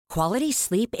Quality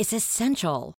sleep is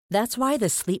essential. That's why the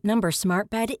Sleep Number Smart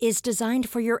Bed is designed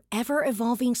for your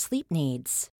ever-evolving sleep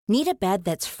needs. Need a bed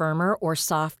that's firmer or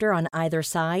softer on either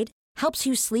side? Helps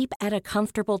you sleep at a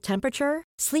comfortable temperature?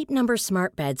 Sleep Number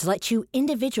Smart Beds let you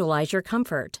individualize your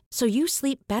comfort, so you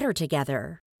sleep better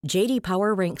together. J.D.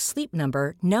 Power ranks Sleep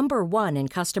Number number 1 in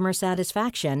customer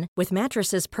satisfaction with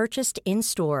mattresses purchased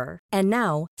in-store. And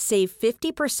now, save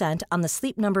 50% on the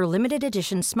Sleep Number Limited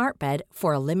Edition Smart Bed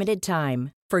for a limited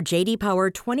time. For J.D. Power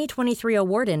 2023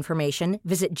 award information,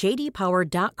 visit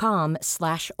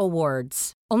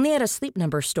jdpower.com/awards. Only at a Sleep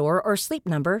Number store or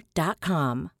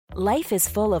sleepnumber.com. Life is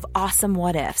full of awesome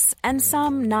what-ifs, and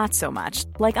some not so much,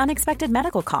 like unexpected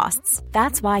medical costs.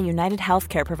 That's why United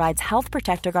Healthcare provides Health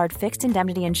Protector Guard fixed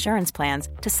indemnity insurance plans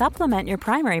to supplement your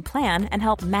primary plan and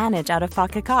help manage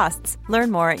out-of-pocket costs.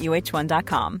 Learn more at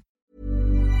uh1.com.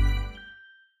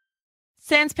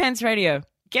 Sans Pants Radio.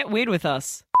 Get weird with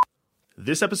us.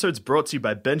 This episode's brought to you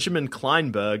by Benjamin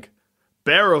Kleinberg,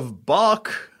 Bear of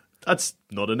Bach, that's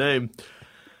not a name,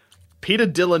 Peter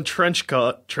Dillon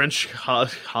Trenchard,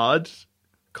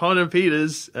 Connor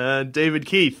Peters, and David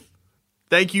Keith.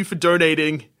 Thank you for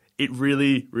donating. It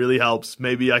really, really helps.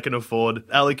 Maybe I can afford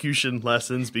elocution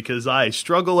lessons because I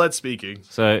struggle at speaking.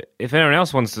 So if anyone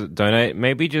else wants to donate,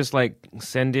 maybe just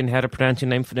send in how to pronounce your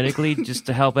name phonetically just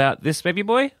to help out this baby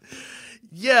boy.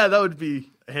 Yeah, that would be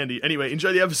handy. Anyway,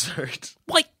 enjoy the episode.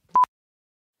 Wait!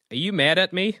 Are you mad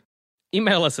at me?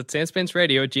 Email us at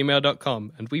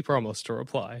sanspantsradio@gmail.com and we promise to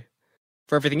reply.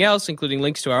 For everything else, including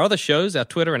links to our other shows, our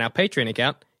Twitter and our Patreon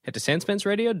account, head to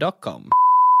sanspantsradio.com.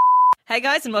 Hey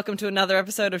guys, and welcome to another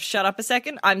episode of Shut Up a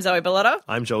Second. I'm Zoe Bellotta.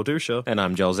 I'm Joel Dusha. And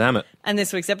I'm Joel Zammett. And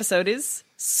this week's episode is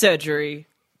Surgery.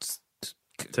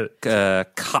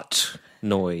 Cut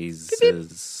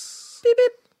noises. Beep,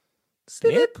 beep.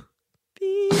 Snip?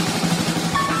 Beep.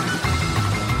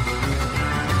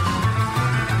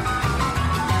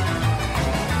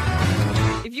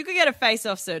 If you could get a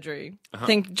face-off surgery,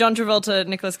 think John Travolta,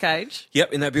 Nicolas Cage.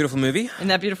 Yep, in that beautiful movie.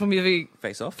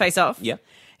 Face Off. Yeah.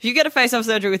 If you get a face-off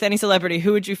surgery with any celebrity,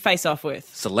 who would you face off with?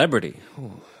 Celebrity.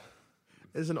 Ooh.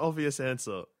 There's an obvious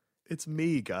answer. It's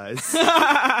me, guys.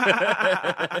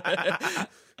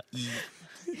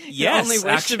 Yes, only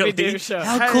wish to be Dusha.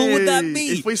 How cool would that be?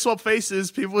 If we swap faces,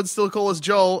 people would still call us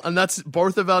Joel, and that's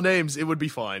both of our names. It would be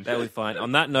fine. That would be fine.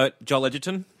 On that note, Joel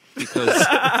Edgerton, because...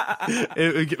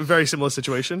 Very similar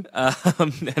situation.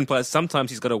 and plus,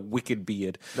 sometimes he's got a wicked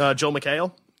beard. Joel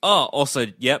McHale. Oh, also,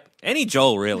 yep. Any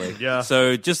Joel, really. Yeah.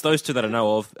 So just those two that I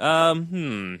know of.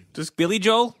 Just Billy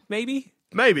Joel, maybe?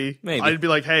 Maybe. Maybe. I'd be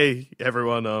like, hey,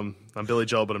 everyone, I'm Billy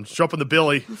Joel, but I'm just dropping the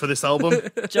Billy for this album.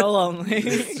 Joel only.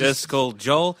 Just called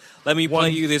Joel. Let me play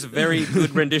you this very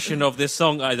good rendition of this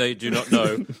song I do not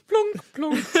know. Plonk,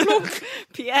 plonk, plonk.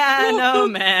 Piano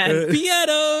Man.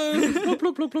 Piano. Plonk,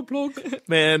 plonk, plonk, plonk, plonk.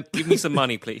 Man, give me some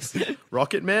money, please.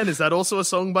 Rocket Man, is that also a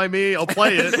song by me? I'll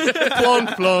play it.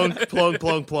 Plonk, plonk, plonk,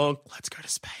 plonk, plonk. Let's go to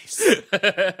space.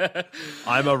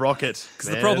 I'm a rocket.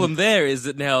 The problem there is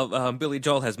that now Billy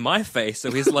Joel has my face, so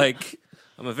he's like...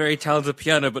 I'm a very talented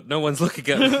piano, but no one's looking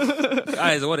at me.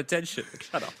 Guys, I want attention.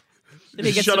 Shut up.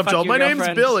 Shut up, Joel. My name's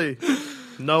Billy.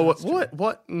 No,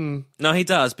 what? No, he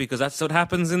does, because that's what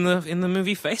happens in the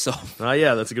movie Face Off. Oh,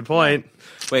 yeah, that's a good point.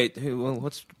 Wait,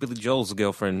 what's Billy Joel's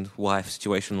girlfriend-wife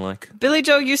situation like? Billy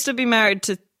Joel used to be married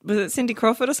to, was it Cindy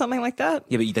Crawford or something like that?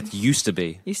 Yeah, but that used to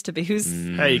be. Used to be. Who's...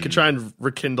 Hey, you could try and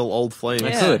rekindle old flames.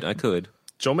 Yeah. I could.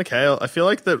 Joel McHale, I feel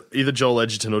like that either Joel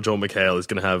Edgerton or Joel McHale is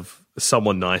going to have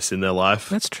someone nice in their life.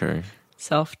 That's true.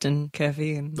 Soft and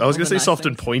curvy. And I was going to say nice soft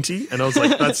things. and pointy, and I was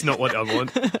like, that's not what I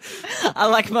want. I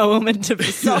like my woman to be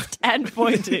soft and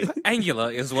pointy.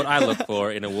 Angular is what I look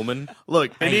for in a woman.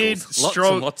 Look, I need Angles. Lots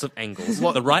strong... and lots of angles.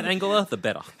 The right angular, the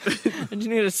better. And you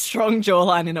need a strong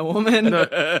jawline in a woman.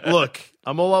 Look,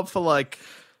 I'm all up for,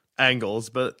 angles,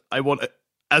 but I want it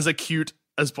as acute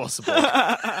as possible.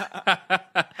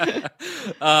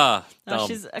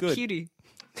 She's a Good. cutie.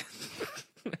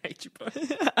 I hate you both.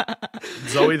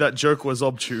 Zoe, that joke was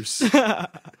obtuse. No,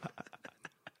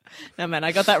 man,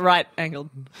 I got that right angled.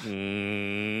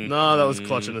 No, that was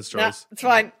clutching at Nah, straws. it's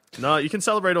fine. No, you can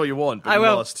celebrate all you want, but I you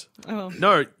will. lost. I will.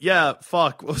 No, yeah,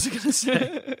 fuck. What was I going to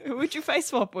say? Who would you face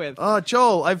swap with?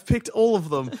 Joel, I've picked all of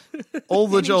them. All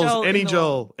the Any Joels. Joel Any in the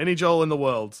Joel. Any Joel in the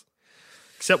world.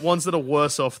 Except ones that are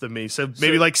worse off than me. So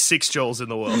maybe 6 Joels in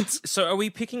the world. So are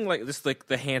we picking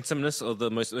the handsomeness or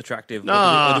the most attractive?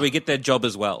 Nah. Or do we get their job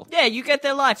as well? Yeah, you get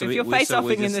their life. So if we- you're we- so we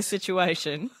face-offing in just- this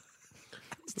situation.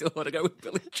 Still want to go with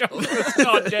Billy Joel.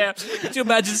 God damn. Could you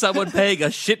imagine someone paying a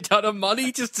shit ton of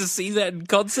money just to see that in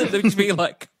concert? They'd just be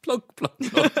like, plug, plug,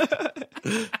 plug.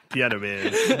 Piano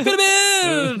Man.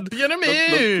 Piano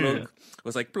Man. It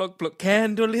was like, plug, plug,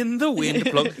 candle in the wind,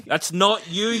 plug. That's not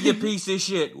you piece of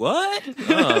shit. What?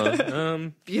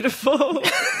 Oh, Beautiful.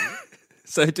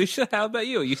 So, Dusha, how about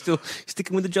you? Are you still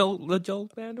sticking with the Joel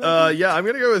band? Yeah, I'm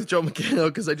going to go with Joel McHale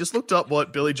because I just looked up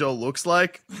what Billy Joel looks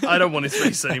like. I don't want his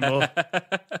face anymore.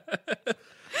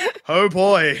 Oh,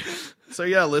 boy. So,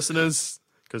 yeah, listeners,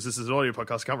 because this is an audio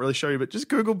podcast, can't really show you, but just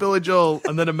Google Billy Joel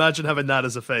and then imagine having that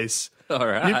as a face. All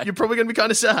right. You're probably going to be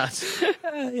kind of sad.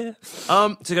 Yeah.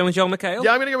 So, going with Joel McHale?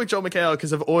 Yeah, I'm going to go with Joel McHale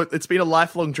because it's been a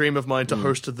lifelong dream of mine to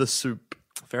host The Soup.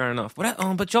 Fair enough.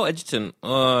 But Joel Edgerton.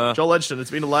 Joel Edgerton,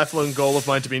 it's been a lifelong goal of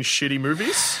mine to be in shitty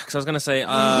movies. Because I was going to say,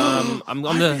 I'd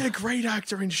be a great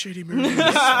actor in shitty movies.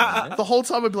 The whole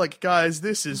time I'd be like, guys,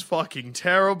 this is fucking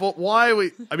terrible. Why are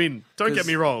we... I mean, don't get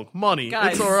me wrong. Money,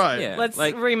 Guys, it's all right. yeah. Let's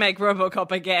Like- remake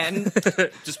RoboCop again.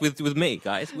 just with me,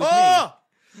 guys. With Ah!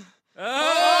 me.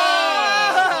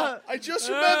 Ah! I just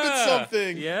remembered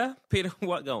something. Yeah? Peter,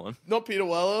 what going? Not Peter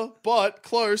Weller, but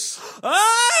close.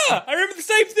 Ah! I remember the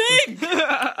same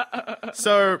thing!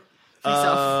 So,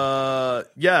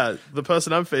 yeah, the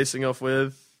person I'm facing off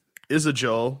with is a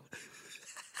Joel.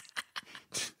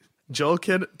 Joel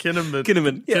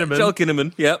Kinnaman. Yeah, Joel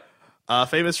Kinnaman. Yep.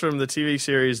 Famous from the TV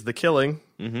series The Killing.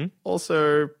 Mm-hmm.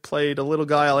 Also played a little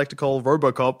guy I like to call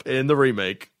RoboCop in the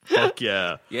remake. Fuck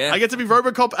yeah. Yeah. I get to be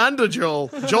RoboCop and a Joel.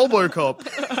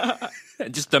 Joel-BoCop.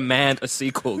 Just demand a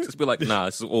sequel. Just be like, nah,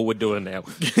 this is all we're doing now.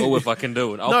 All we're fucking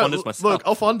doing. I'll fund this myself. Look,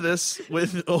 I'll fund this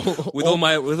with all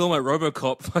my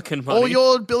RoboCop fucking money. all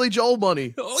your Billy Joel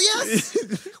money. Oh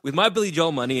yes! With my Billy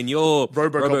Joel money and your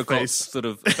RoboCop face. sort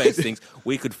of face things,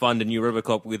 we could fund a new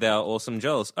RoboCop with our awesome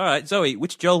Joels. All right, Zoe,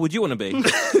 which Joel would you want to be?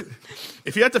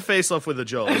 If you had to face off with a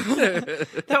Joel,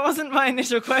 That wasn't my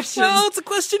initial question. Well, it's a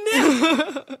question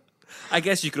now. I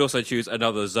guess you could also choose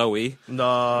another Zoe.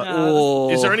 nah.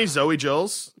 Is there any Zoe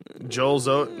Joels? Joel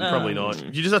Zoe? Probably not.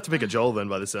 You just have to pick a Joel then,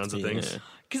 by the sounds of things.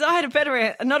 Because I had a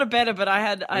better, not a better, but I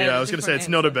had Yeah, I was going to say it's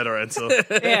not a better answer.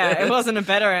 Yeah, it wasn't a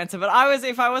better answer. But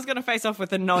if I was going to face off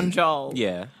with a non-Joel,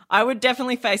 Yeah. I would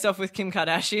definitely face off with Kim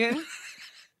Kardashian.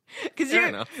 Fair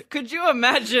enough. Could you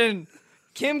imagine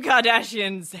Kim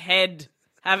Kardashian's head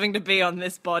having to be on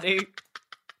this body?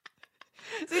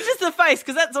 So just the face,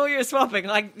 because that's all you're swapping.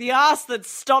 Like the ass that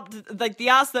stopped, like the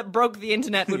ass that broke the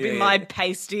internet would be my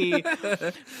pasty,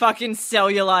 fucking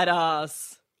cellulite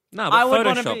ass. No, but I would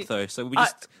wanna Photoshop be- though, so we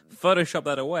just Photoshop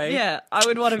that away. Yeah, I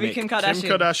would want to be Schmick. Kim Kim Kardashian.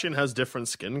 Kardashian has different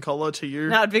skin color to you.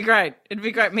 No, it'd be great. It'd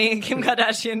be great. Me and Kim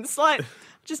Kardashian,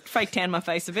 just fake tan my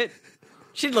face a bit.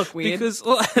 She'd look weird. Because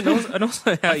and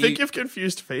also how I think you've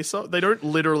confused face off. They don't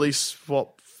literally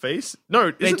swap face.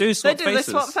 No, they do they swap do. faces.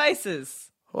 They swap faces.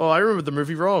 Oh, I remember the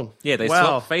movie wrong. Yeah, they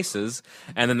swap faces,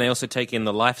 and then they also take in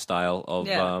the lifestyle of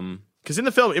Yeah. Because in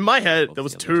the film, in my head, there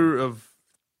was the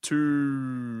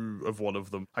two of one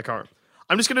of them. I can't.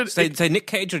 I'm just gonna say Nick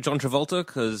Cage or John Travolta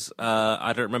because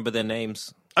I don't remember their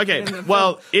names. Okay,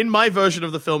 well, in my version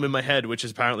of the film in my head, which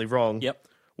is apparently wrong. Yep.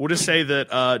 We'll just say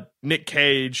that Nick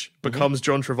Cage becomes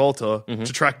John Travolta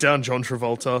to track down John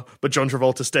Travolta, but John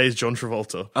Travolta stays John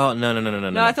Travolta. Oh no!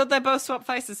 No, I thought they both swapped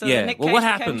faces. So Yeah. that Nick Well, Cage what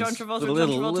became happens? John Travolta, Little- John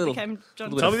Travolta little- became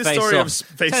John little Tell Travolta. me the Face story Off. of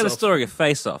Face Tell the Off. story of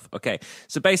Face Off. Okay,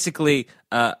 so basically,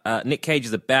 Nick Cage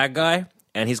is a bad guy,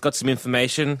 and he's got some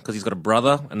information because he's got a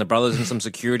brother, and the brother's in some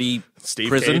security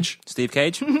prison. Cage. Steve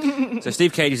Cage. So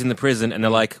Steve Cage is in the prison, and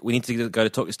they're like, "We need to go to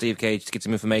talk to Steve Cage to get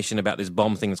some information about this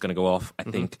bomb thing that's going to go off." I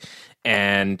think,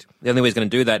 and the only way he's going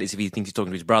to do that is if he thinks he's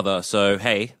talking to his brother. So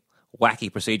hey,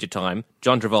 wacky procedure time.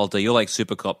 John Travolta, you're like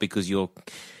super cop because your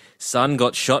son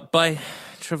got shot by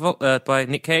by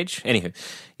Nick Cage. Anywho,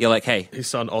 you're like, hey, His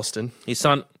son, Austin. his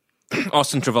son,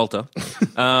 Austin Travolta,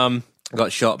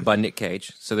 got shot by Nick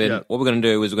Cage. So then Yeah. what we're going to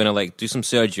do is we're going to do some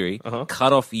surgery,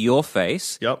 cut off your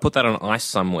face, Yep. put that on ice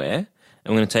somewhere,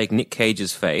 and we're going to take Nick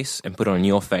Cage's face and put it on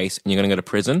your face, and you're going to go to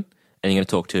prison, and you're going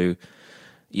to talk to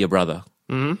your brother.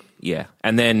 Mm-hmm. Yeah.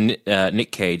 And then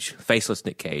Nick Cage, faceless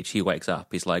Nick Cage, he wakes up.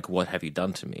 He's like, what have you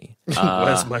done to me?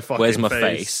 Where's my fucking Where's my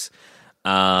face? face?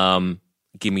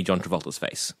 Give me John Travolta's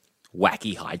face.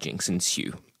 Wacky hijinks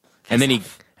ensue. And then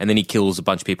he kills a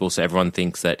bunch of people, so everyone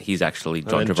thinks that he's actually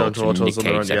John then John Travolta. And Nick Travolta's on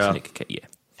Cage the is run, actually yeah. Nick Cage.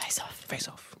 Yeah. Face off. Face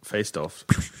Off. Faced off.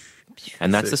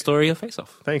 And that's the story of Face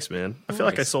Off. Thanks, man. I feel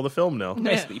like I saw the film now. You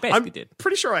basically I'm did.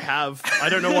 pretty sure I have. I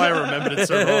don't know why I remembered it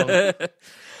so wrong.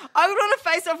 I would want to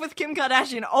face off with Kim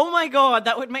Kardashian. Oh my god,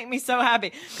 that would make me so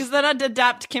happy. Because then I'd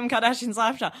adapt Kim Kardashian's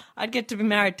lifestyle. I'd get to be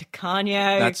married to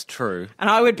Kanye. That's true. And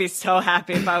I would be so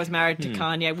happy if I was married to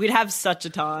Kanye. We'd have such a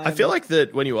time. I feel like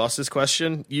that when you ask this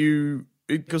question,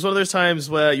 because one of those times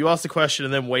where you asked the question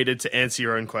and then waited to answer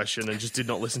your own question and just did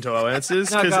not listen to our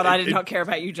answers. Oh god, I did not care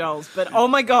about you, Joels. But oh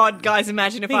my god, guys,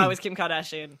 imagine if I was Kim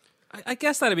Kardashian. I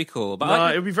guess that'd be cool. But No,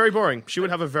 it would be very boring. She would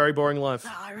have a very boring life.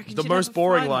 I reckon The she'd most have a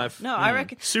boring fun life. No, I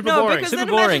reckon Super no, boring. because super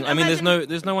then boring. imagine-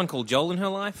 There's no one called Joel in her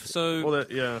life, so Well,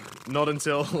 yeah, not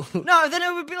until No, then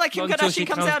it would be like Kim not until she Kardashian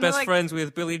comes becomes out and best like friends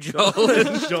with Billy Joel.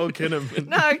 Joel Kinnaman.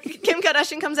 no, Kim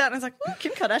Kardashian comes out and is like, well,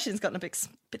 Kim Kardashian's gotten a bit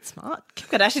smart. Kim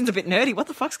Kardashian's a bit nerdy. What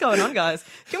the fuck's going on, guys?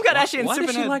 Kim Kardashian's Why super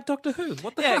does she nerd. like Doctor Who?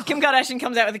 What the Yeah, hell? Kim Kardashian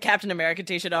comes out with a Captain America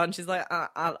t-shirt on. She's like,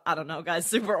 I don't know, guys,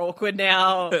 super awkward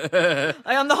now. Like,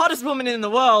 I'm the hottest woman in the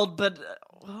world, but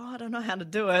I don't know how to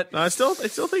do it. No, I still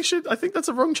think I think that's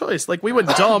a wrong choice. Like, we went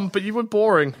dumb, but you went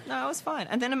boring. No, it was fine.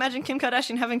 And then imagine Kim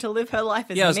Kardashian having to live her life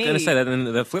as Yeah, I was me. going to say that. And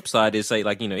the flip side is say,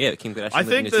 like, Kim Kardashian. I think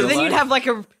living a that- Then chill you'd life. have like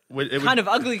a It would- kind of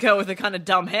ugly girl with a kind of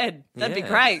dumb head. That'd be Yeah.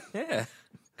 great. Yeah.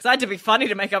 Because I had to be funny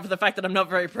to make up for the fact that I'm not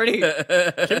very pretty.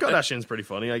 Kim Kardashian's pretty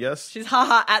funny, I guess. She's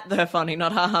haha at her funny,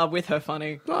 not haha with her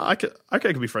funny. No, I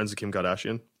could be friends with Kim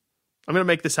Kardashian. I'm going to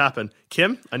make this happen.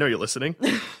 Kim, I know you're listening.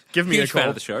 Give me Huge a call. fan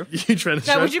of the show. Huge fan of the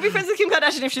Now, show. would you be friends with Kim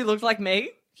Kardashian if she looked like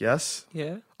me? Yes.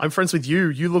 Yeah. I'm friends with you.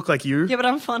 You look like you. Yeah, but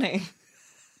I'm funny.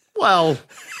 Well,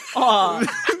 Oh,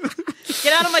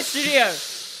 get out of my studio.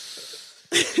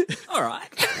 All right.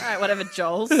 All right, whatever,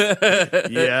 Joel's. yes.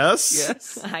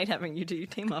 Yes. I hate having you two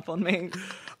team up on me.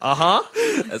 Uh-huh.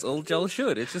 As all Joel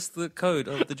should. It's just the code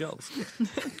of the Joels.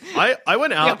 I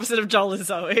went The out. opposite of Joel is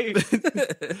Zoe.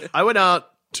 I went out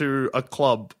to a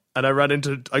club and I got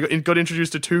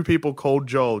introduced to two people called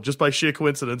Joel just by sheer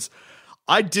coincidence.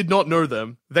 I did not know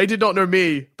them. They did not know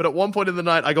me. But at one point in the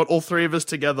night, I got all three of us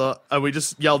together and we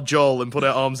just yelled Joel and put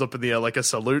our arms up in the air like a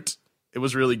salute. It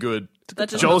was really good. That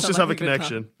does Joel's not just sound have like a a good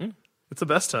time. connection. It's the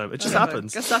best time. It just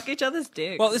happens. Go suck each other's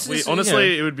dick. Well, this is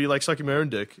Honestly, it would be like sucking my own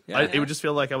dick. Yeah. It would just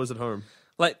feel like I was at home.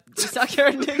 like suck your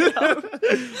own dick. though.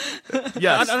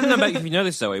 Yes. I don't know about if you know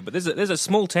this, Zoe, but there's a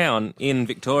small town in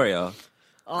Victoria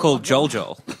called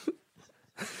Joel.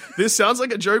 This sounds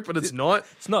like a joke, but it's not.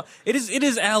 It's not. It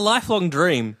is our lifelong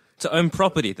dream to own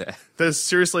property there. There's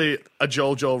seriously a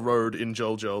Joel Road in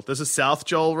Joel. There's a South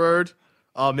Joel Road.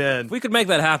 Oh, man. If we could make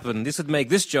that happen, this would make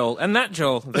this Joel and that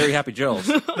Joel very happy Joels.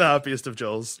 The happiest of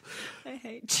Joels. I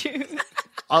hate you.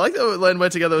 I like that when we're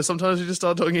together, sometimes we just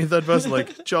start talking in third person,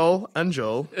 like Joel and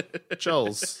Joel.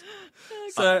 Joels.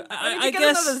 So I I get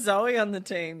guess another Zoe on the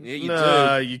team. yeah, you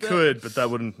No, do. you could, but that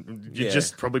wouldn't. You'd Yeah.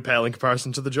 just probably pale in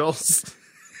comparison to the Joels.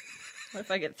 What if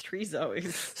I get 3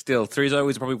 Zoes? Still, 3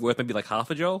 Zoes are probably worth maybe like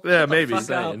half a Joel. Yeah, maybe. fuck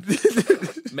up.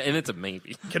 And it's a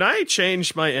maybe. Can I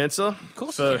change my answer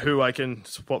for who I can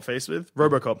swap face with?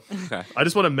 RoboCop. Okay. I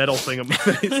just want a metal thing on my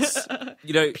face.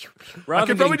 You know, I rather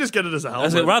could than probably getting, just get it as a I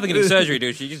was helmet. like, rather than getting surgery,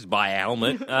 dude, you just buy a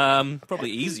helmet.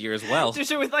 Probably easier as well.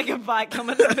 Just with like a bike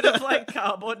coming with a bit of like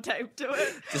cardboard tape to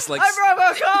it. Just like I'm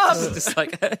RoboCop! just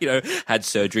like had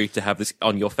surgery to have this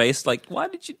on your face. Like, why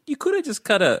did you could have just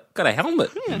got a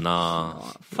helmet? Nah.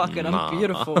 Fuck it, Nah. I'm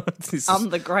beautiful. This is- I'm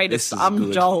the greatest. this is I'm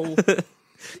good. Joel.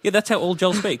 Yeah, that's how all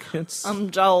Joel speak. It's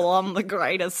I'm Joel. I'm the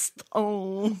greatest.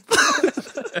 Oh.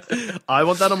 I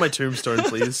want that on my tombstone,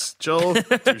 please. Joel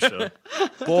Dusha.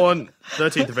 Born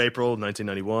 13th of April,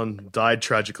 1991. Died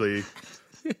tragically.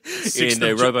 in 6th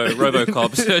a of Ju-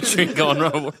 RoboCop surgery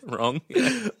gone wrong.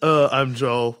 Yeah. I'm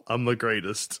Joel. I'm the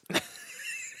greatest.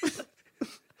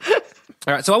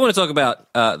 All right, so I want to talk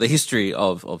about the history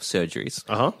of surgeries.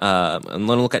 Uh-huh. And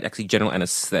want to look at actually general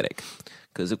anesthetic.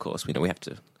 Because, of course, we have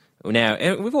to. Now,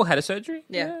 we've all had a surgery.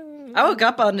 Yeah. I woke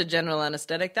up under general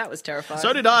anesthetic. That was terrifying.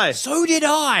 So did I. So did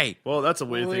I. Well, that's a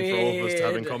weird thing for all of us to have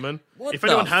in Weird. common. What If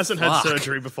anyone the hasn't fuck? had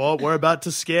surgery before, we're about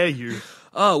to scare you.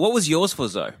 Oh, what was yours for,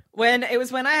 Zoe? When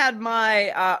I had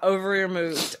my ovary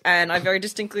removed, and I very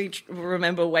distinctly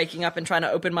remember waking up and trying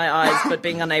to open my eyes, but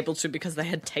being unable to because they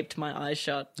had taped my eyes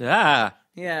shut. Ah.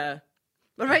 Yeah.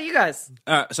 What about you guys?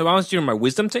 So I was doing my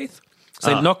wisdom teeth.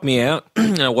 So it knocked me out,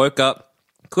 and I woke up,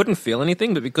 couldn't feel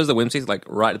anything, but because the wisdom teeth like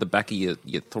right at the back of your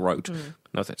throat.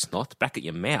 No, that's not. Back at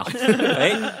your mouth.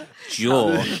 Right?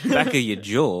 Jaw. Back of your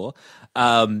jaw.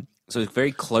 So it's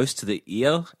very close to the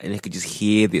ear, and I could just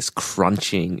hear this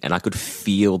crunching, and I could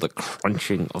feel the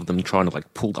crunching of them trying to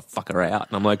like pull the fucker out.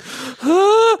 And I'm like,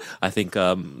 ah! I think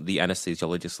the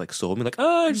anesthesiologist like saw me like,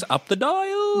 oh, just up the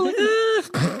dial.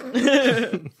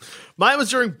 Mine was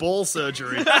during ball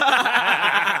surgery.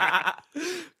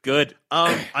 Good.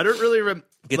 I don't really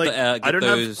Get I don't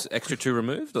those extra 2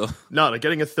 removed, or No, they're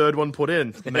getting a third one put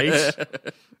in, mate.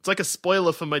 It's like a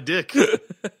spoiler for my dick.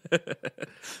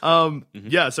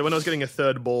 Yeah, so when I was getting a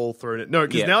third ball thrown in... No,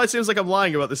 because now it seems like I'm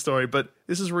lying about this story, but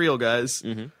this is real, guys.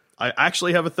 I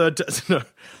actually have a third...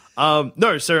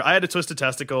 No, so I had a twisted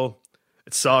testicle.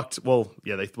 It sucked. Well,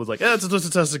 yeah, they was like, it's a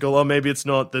twisted testicle. Oh, maybe it's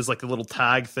not. There's like a little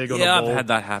tag thing on the ball. I've had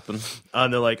that happen.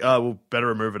 And they're like, oh, well, better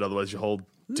remove it, otherwise your whole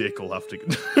dick will have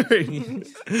to...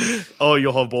 Oh,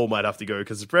 your whole ball might have to go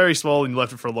because it's very small and you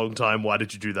left it for a long time. Why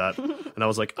did you do that? And I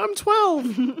was like, I'm 12. I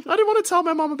didn't want to tell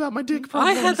my mom about my dick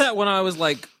problems. I had that when I was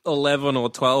like 11 or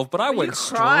 12, but I went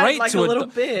cried straight like to a little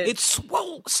bit. It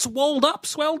swelled up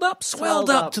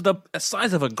to the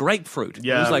size of a grapefruit.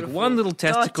 Yeah. It was like one little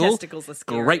testicle. testicles are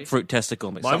scary. Grapefruit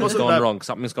testicle. Something's wasn't gone that- wrong.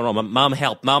 Something's gone wrong. Mom,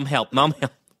 help. Mom, help. Mom,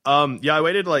 help. Yeah, I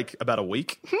waited like about a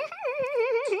week.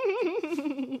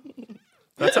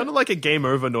 That sounded like a game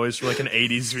over noise from like an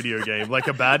 80s video game. Like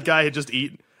a bad guy had just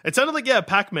eaten. It sounded like,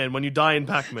 Pac-Man when you die in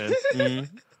Pac-Man. Good.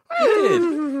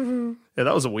 Yeah,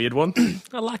 that was a weird one.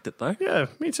 I liked it though. Yeah,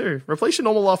 me too. Replace your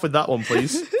normal laugh with that one,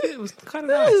 please. It was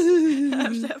kind of nice. I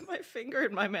have to have my finger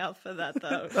in my mouth for that,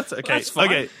 though. That's okay. That's fine.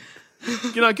 Okay.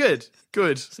 Good.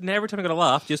 Good. So now every time I got a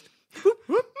laugh, just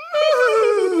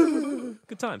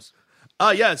good times.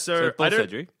 Yeah, So ball I don't-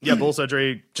 surgery. Yeah, ball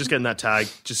surgery. Just getting that tag,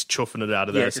 just chuffing it out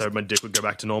of there, Yeah, so just- my dick would go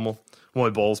back to normal. Well, my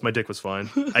balls, my dick was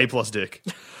fine. A+ dick.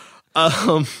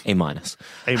 A minus.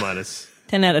 A minus.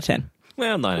 10 out of 10.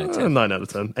 Well, 9 out of 10. 9 out of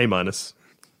 10. A minus.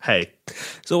 Hey,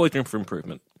 There's always room for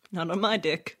improvement. Not on my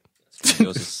dick.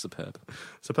 Yours is superb.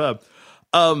 superb.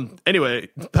 Anyway,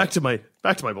 back to my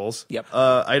balls. Yep.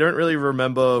 I don't really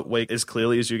remember wake as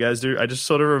clearly as you guys do. I just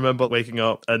sort of remember waking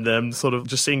up and then sort of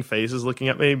just seeing faces looking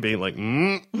at me and being like,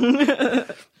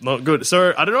 not good.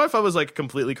 So I don't know if I was like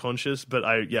completely conscious, but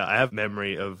I have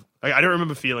memory of. I don't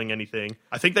remember feeling anything.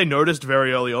 I think they noticed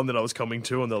very early on that I was coming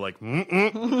to, and they're like, Up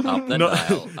the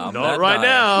dial. Up not that right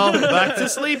dial. now. Back to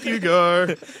sleep you go.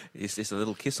 It's just a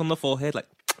little kiss on the forehead, like,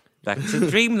 back to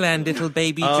dreamland, little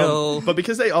baby Joel. But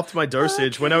because they upped my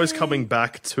dosage, when I was coming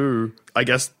back to, I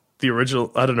guess, the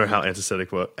original, I don't know how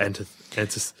anesthetic works.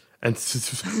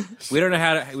 We don't know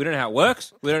how it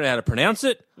works. We don't know how to pronounce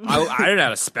it. I don't know how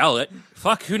to spell it.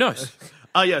 Fuck, who knows?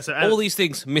 So All these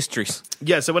things, mysteries.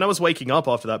 yeah, so when I was waking up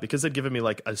after that, because they'd given me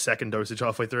like a second dosage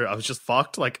halfway through, I was just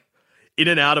fucked, like in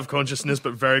and out of consciousness,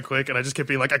 but very quick. And I just kept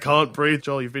being like, I can't breathe.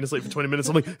 Joel, you've been asleep for 20 minutes.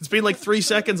 I'm like, it's been like 3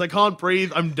 seconds. I can't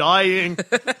breathe. I'm dying.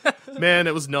 Man,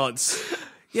 it was nuts.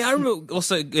 Yeah, I remember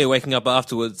also waking up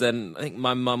afterwards, and I think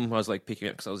my mum was like picking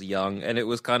me up because I was young, and it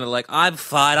was kind of like, I'm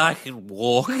fine, I can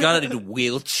walk, I don't need a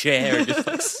wheelchair, and just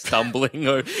like stumbling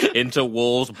into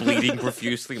walls, bleeding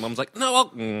profusely. Mum's like,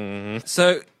 no,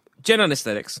 So, general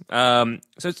anesthetics. Apparently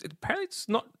it's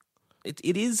not.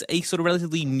 It is a sort of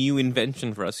relatively new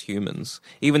invention for us humans,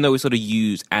 even though we sort of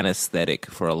use anesthetic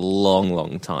for a long,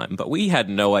 long time. But we had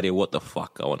no idea what the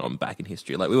fuck going on back in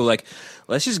history. Like, we were like,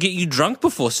 let's just get you drunk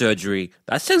before surgery.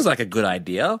 That sounds like a good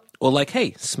idea. Or like,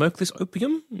 hey, smoke this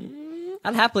opium.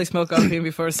 I'd happily smoke opium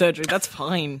before surgery. That's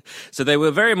fine. So they were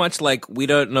very much like, we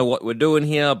don't know what we're doing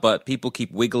here, but people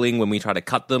keep wiggling when we try to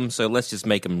cut them, so let's just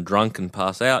make them drunk and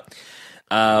pass out.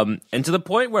 And to the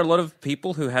point where a lot of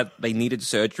people who they needed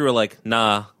surgery were like,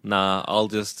 nah, I'll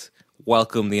just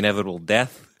welcome the inevitable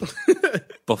death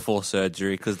before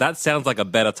surgery, because that sounds like a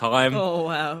better time. Oh,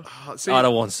 wow. See, I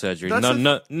don't want surgery. that's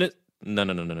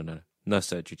No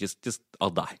surgery. Just I'll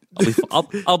die.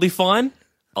 I'll be fine.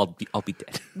 I'll be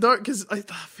dead. no, because I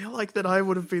feel like that I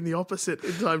would have been the opposite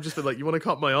in time. Just been like, you want to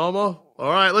cut my armor? All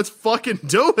right, let's fucking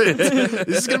do it.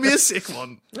 This is going to be a sick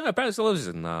one. No, apparently so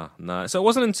just nah. So it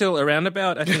wasn't until around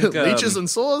about, I think... Leeches and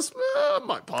saws?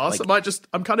 Might pass.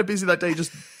 I'm kind of busy that day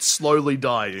just slowly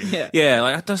dying. Yeah. Yeah,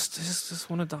 like, I just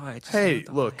want to die. Hey,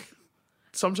 look.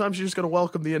 Sometimes you just got to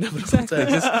welcome the inevitable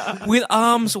death. With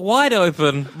arms wide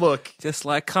open. Look, Just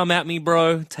like, come at me,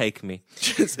 bro. Take me.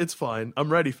 it's fine.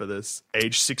 I'm ready for this.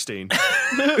 Age 16.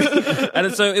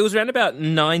 And so it was around about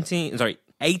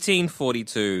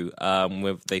 1842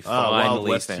 where they Wild finally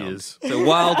West found... years. So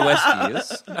Wild West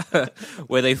years,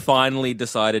 where they finally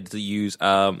decided to use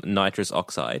nitrous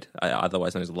oxide,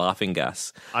 otherwise known as laughing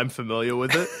gas. I'm familiar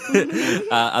with it.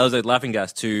 I was like laughing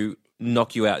gas to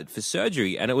knock you out for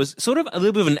surgery, and it was sort of a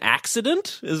little bit of an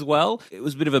accident as well. It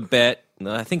was a bit of a bet.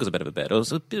 No, I think it was a bit of a bet. It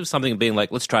was a bit of something being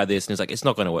like, let's try this, and it's like, it's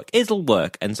not going to work. It'll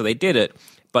work, and so they did it.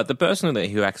 But the person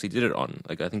who actually did it on,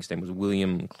 like, I think his name was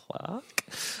William Clark.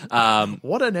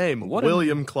 What a name.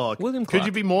 William Clark. William Could Clark.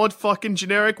 you be more fucking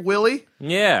generic, Willie?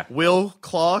 Yeah. Will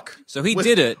Clark. So he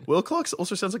did it. Will Clark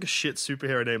also sounds like a shit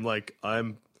superhero name, like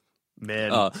I'm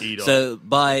man eater. So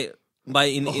by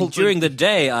During the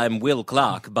day, I'm Will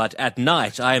Clark, but at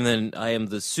night, I am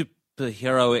the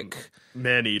superheroic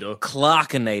Man-eater.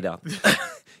 Clarkinator. You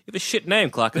have a shit name,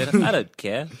 Clarkinator. I don't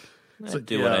care. I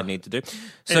do what I need to do.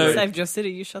 So, Saved your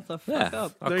city, you shut the fuck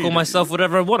up. I'll call myself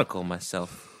whatever I want to call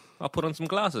myself. I'll put on some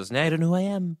glasses. Now you don't know who I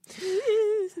am.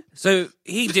 So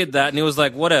he did that, and he was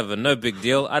like, whatever, no big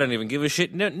deal. I don't even give a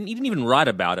shit. No, he didn't even write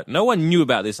about it. No one knew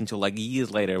about this until like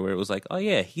years later, where it was like, oh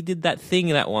yeah, he did that thing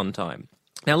that one time.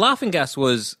 Now, laughing gas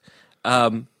was...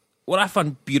 what I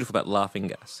find beautiful about laughing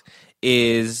gas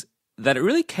is that it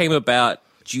really came about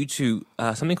due to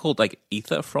something called like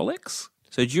ether frolics.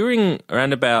 So during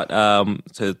around about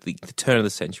the turn of the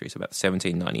century, so about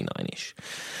 1799-ish,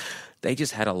 they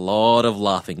just had a lot of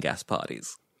laughing gas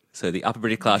parties. So the upper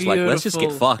British class were like, let's just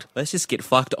get fucked. Let's just get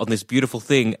fucked on this beautiful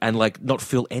thing and like not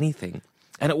feel anything.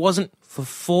 And it wasn't for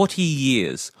 40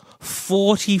 years,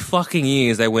 40 fucking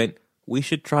years, they went, we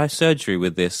should try surgery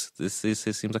with this. This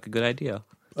seems like a good idea.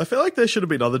 I feel like there should have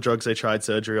been other drugs they tried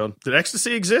surgery on. Did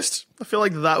ecstasy exist? I feel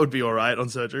like that would be all right on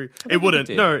surgery. It wouldn't.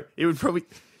 No, it would probably...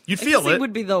 You'd feel it. It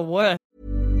would be the worst.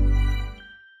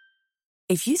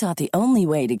 If you thought the only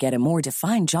way to get a more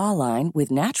defined jawline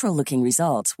with natural-looking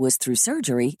results was through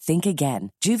surgery, think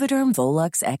again. Juvederm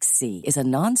Volux XC is a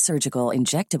non-surgical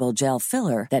injectable gel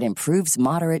filler that improves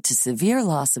moderate to severe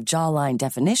loss of jawline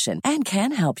definition and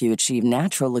can help you achieve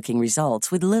natural-looking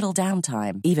results with little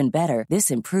downtime. Even better,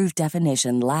 this improved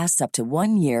definition lasts up to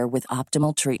 1 year with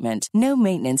optimal treatment. No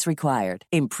maintenance required.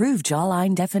 Improve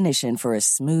jawline definition for a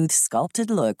smooth, sculpted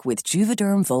look with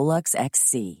Juvederm Volux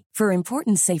XC. For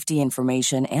important safety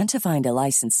information and to find a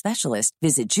licensed specialist,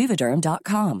 visit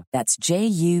Juvederm.com. That's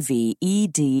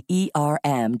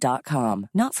JUVEDERM.com.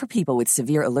 Not for people with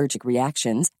severe allergic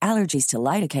reactions, allergies to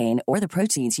lidocaine, or the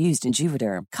proteins used in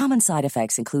Juvederm. Common side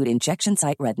effects include injection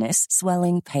site redness,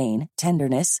 swelling, pain,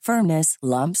 tenderness, firmness,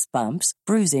 lumps, bumps,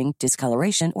 bruising,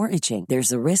 discoloration, or itching.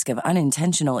 There's a risk of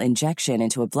unintentional injection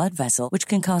into a blood vessel, which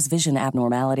can cause vision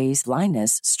abnormalities,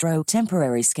 blindness, stroke,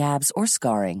 temporary scabs, or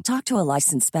scarring. Talk to a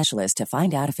licensed specialist to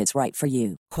find out if it's right for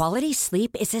you. Quality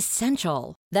sleep is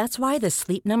essential. That's why the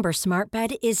Sleep Number Smart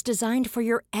Bed is designed for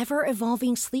your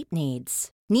ever-evolving sleep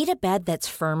needs. Need a bed that's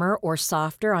firmer or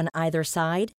softer on either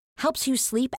side? Helps you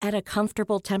sleep at a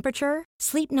comfortable temperature?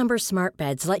 Sleep Number Smart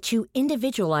Beds let you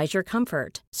individualize your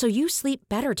comfort, so you sleep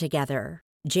better together.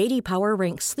 J.D. Power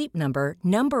ranks Sleep Number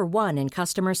number 1 in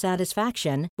customer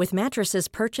satisfaction with mattresses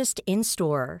purchased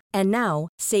in-store. And now,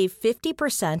 save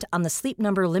 50% on the Sleep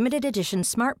Number Limited Edition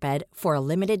Smart Bed for a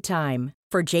limited time.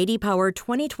 For J.D. Power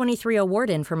 2023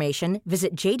 award information,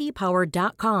 visit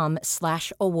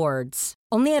jdpower.com/awards.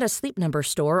 Only at a Sleep Number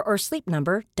store or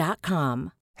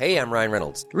sleepnumber.com. Hey, I'm Ryan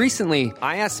Reynolds. Recently,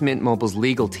 I asked Mint Mobile's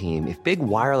legal team if big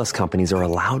wireless companies are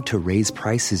allowed to raise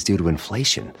prices due to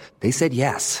inflation. They said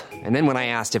yes. And then when I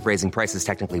asked if raising prices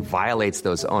technically violates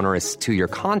those onerous 2-year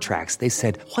contracts, they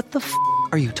said, what the f***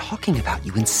 are you talking about,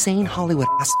 you insane Hollywood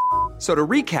ass f- So to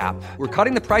recap, we're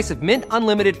cutting the price of Mint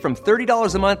Unlimited from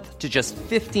 $30 a month to just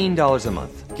 $15 a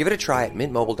month. Give it a try at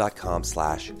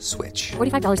mintmobile.com/switch.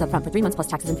 $45 up front for 3 months plus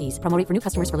taxes and fees. Promo rate for new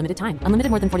customers for limited time. Unlimited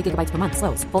more than 40 gigabytes per month.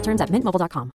 Slows full terms at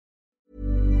mintmobile.com.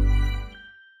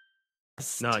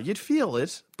 No, you'd feel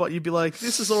it, but you'd be like,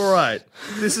 this is all right.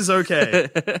 This is okay.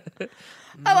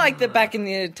 I like that back in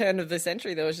the turn of the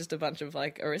century, there was just a bunch of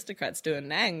like aristocrats doing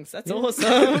nangs. That's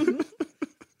awesome.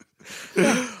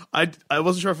 I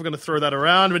wasn't sure if we're going to throw that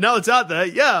around, but now it's out there.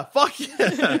 Yeah, fuck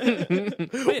yeah.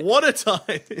 What a time.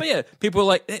 But yeah, people were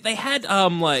like, they had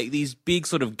like these big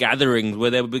sort of gatherings where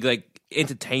there would be like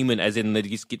entertainment, as in they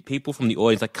just get people from the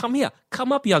audience like, come here,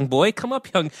 come up, young boy, come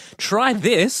up, young, try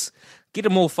this. Get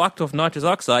them all fucked off nitrous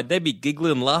oxide. They'd be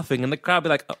giggling and laughing, and the crowd would be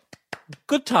like, oh,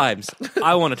 good times.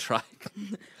 I want to try.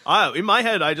 In my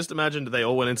head, I just imagined they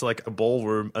all went into like a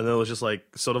ballroom, and then it was just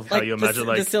like sort of how you imagine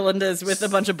the cylinders with a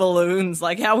bunch of balloons,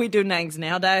 like how we do nangs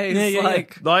nowadays.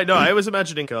 No, I was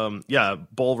imagining,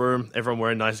 ballroom, everyone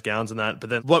wearing nice gowns and that. But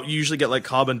then what you usually get like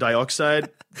carbon dioxide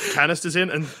canisters in,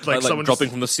 and like someone dropping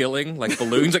from the ceiling, like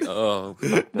balloons. Like, oh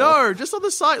no, just on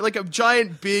the side, like a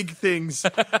giant big things,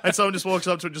 and someone just walks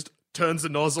up to it, just turns the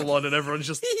nozzle on, and everyone's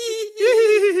just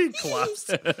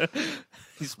collapsed.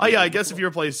 Oh yeah, I guess if you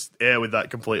replace air with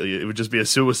that completely, it would just be a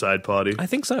suicide party. I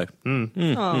think so.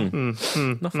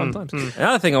 Not fun times.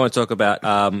 Another thing I want to talk about,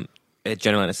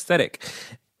 general anesthetic,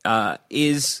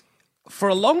 is for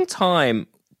a long time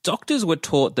doctors were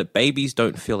taught that babies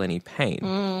don't feel any pain.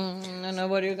 I know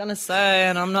what you're going to say,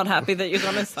 and I'm not happy that you're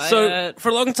going to say So it. for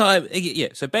a long time,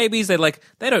 so babies, they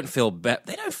don't feel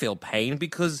pain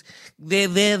because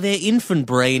their infant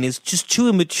brain is just too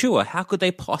immature. How could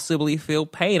they possibly feel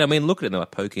pain? I mean, look at it, they're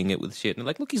poking it with shit, and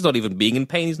like, look, he's not even being in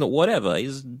pain. He's not whatever.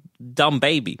 He's a dumb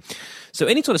baby. So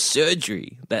any sort of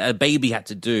surgery that a baby had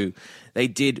to do, they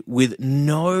did with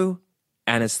no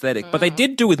anesthetic, but they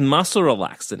did do with muscle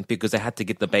relaxant because they had to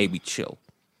get the baby chill.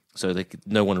 So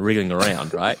no one wriggling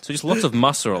around, right? So just lots of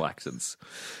muscle relaxants.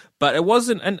 But it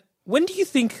wasn't. And when do you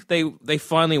think they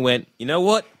finally went, you know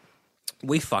what?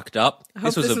 We fucked up. I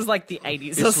hope this was like the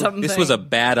 80s or something. This was a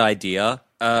bad idea.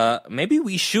 Maybe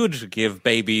we should give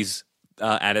babies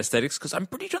anesthetics because I'm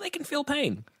pretty sure they can feel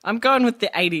pain. I'm going with the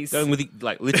 80s. Going with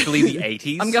literally the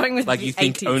 80s. I'm going with like the you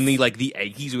think 80s. only like the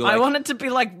 80s were like. I want it to be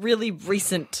like really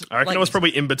recent. I reckon it was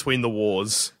probably in between the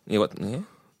wars. Yeah, what? Yeah.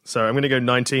 So I'm going to go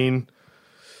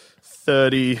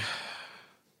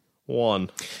 1931.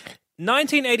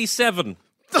 1987.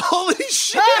 Holy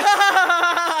shit!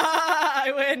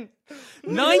 I win.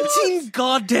 19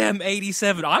 goddamn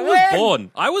 87. I was When?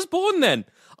 born. I was born then.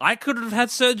 I could have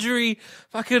had surgery.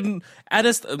 Fucking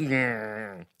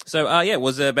So it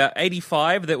was about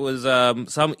 85. That was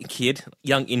some kid,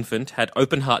 young infant, had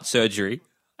open heart surgery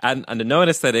and under no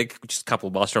anesthetic, just a couple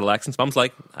of muscle relaxants. Mum's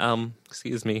like,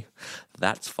 excuse me,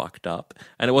 that's fucked up.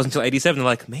 And it wasn't until 87 they're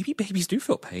like, maybe babies do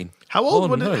feel pain. How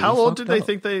old? Oh, no, how you old did fucked they up.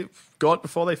 think they got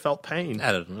before they felt pain?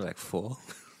 I don't know, like 4.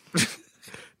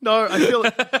 No, I feel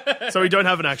like... So we don't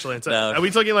have an actual answer. No. Are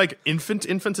we talking like infant?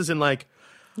 Infant is in like...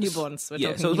 Newborns. We're Yeah,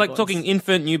 talking so it's like newborns. talking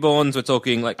infant, newborns. We're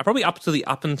talking like probably up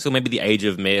until maybe the age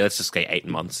of let's just say 8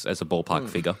 months as a ballpark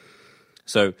figure.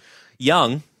 So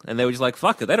young, and they were just like,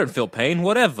 fuck it, they don't feel pain,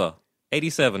 whatever.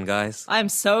 87, guys. I'm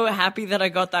so happy that I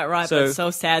got that right, So- but so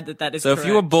sad that is So correct. if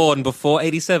you were born before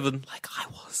 87, like I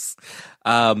was,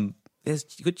 there's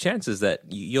good chances that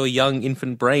your young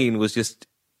infant brain was just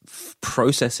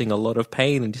processing a lot of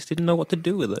pain and just didn't know what to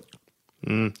do with it.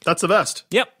 That's the best.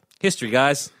 Yep, history,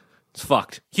 guys. It's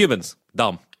fucked. Humans,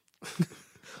 dumb.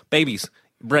 Babies,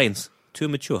 brains, too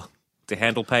immature to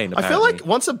handle pain. I feel apparently. like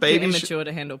once a You're baby... immature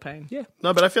to handle pain. Yeah.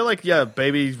 No, but I feel like,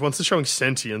 baby, once they're showing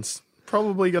sentience,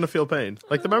 probably going to feel pain.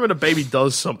 Like the moment a baby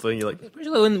does something, you're like... Pretty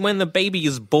sure when the baby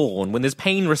is born, when there's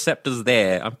pain receptors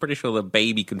there, I'm pretty sure the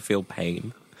baby can feel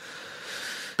pain.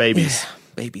 Babies.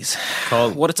 Babies.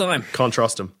 Can't, What a time. can't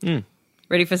trust them.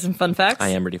 Ready for some fun facts? I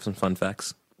am ready for some fun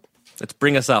facts. Let's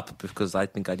bring us up because I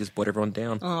think I just brought everyone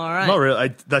down. All right. Not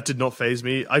really. That did not phase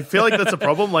me. I feel like that's a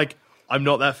problem. Like, I'm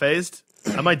not that phased.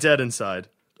 Am I dead inside?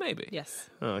 Maybe. Yes.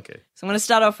 Oh, okay. So I'm going to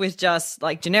start off with just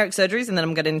like generic surgeries, and then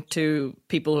I'm getting into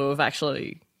people who have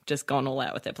actually just gone all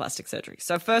out with their plastic surgery.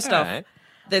 So first off, Alright.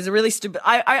 there's a really stupid...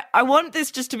 I want this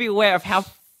just to be aware of how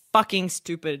fucking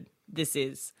stupid this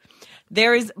is.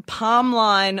 There is palm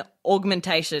line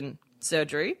augmentation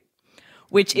surgery,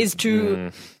 which is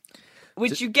to...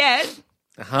 Which you get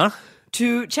Huh?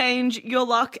 to change your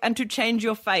luck and to change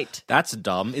your fate. That's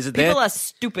dumb. Is it People there? are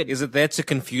stupid. Is it there to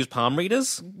confuse palm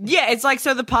readers? Yeah, it's like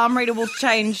so the palm reader will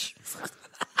change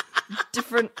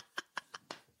different...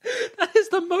 That is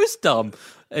the most dumb.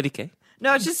 Okay.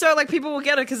 No, it's just so like people will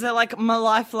get it because they're like my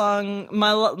lifelong,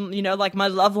 like my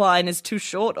love line is too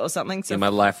short or something. So So my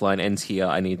lifeline ends here.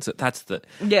 I need to. That's the.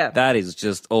 Yeah. That is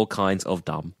just all kinds of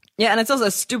dumb. yeah, and it's also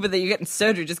stupid that you're getting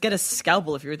surgery. Just get a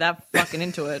scalpel if you're that fucking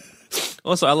into it.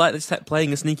 Also, I like this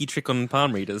playing a sneaky trick on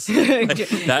palm readers.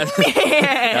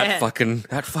 that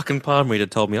fucking palm reader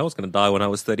told me I was going to die when I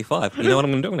was 35. You know what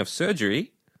I'm going to do? I'm going to have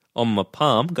surgery on my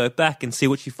palm. Go back and see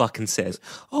what she fucking says.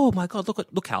 Oh my god!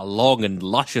 Look how long and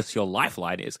luscious your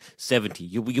lifeline is. 70.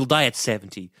 You'll die at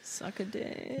 70. Suck a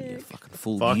dick. Fucking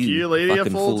fooled Fuck you. you, lady, I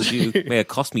Fucking fooled fooled you. May have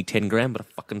cost me 10 grand, but I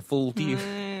fucking fooled you.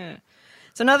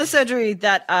 So another surgery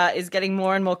that is getting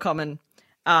more and more common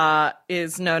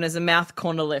is known as a mouth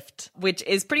corner lift, which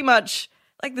is pretty much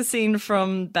like the scene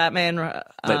from Batman.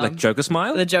 Like Joker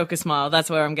smile. The Joker smile. That's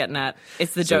where I'm getting at.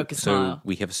 It's the Joker smile. So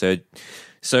we have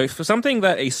So for something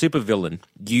that a supervillain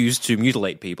used to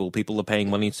mutilate people are paying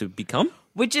money to become.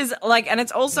 Which is like, and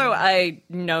it's also a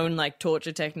known like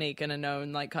torture technique and a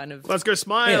known like kind of. Let's go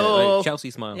smile. Yeah, like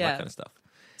Chelsea smile, Yeah. that kind of stuff.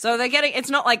 So they're getting. It's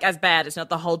not like as bad. It's not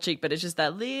the whole cheek, but it's just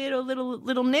that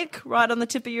little nick right on the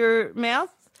tip of your mouth.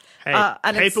 Hey,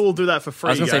 and it's- paper will do that for free,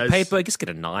 I was going to say guys. paper. Just get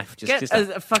a knife. Get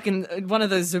a fucking one of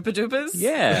those super dupers.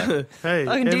 Yeah. Hey,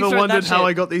 I can deep ever throat wondered that how shit.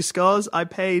 I got these scars? I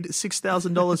paid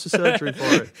 $6,000 for surgery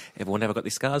for it. Everyone ever got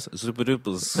these scars? Super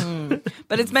dupers.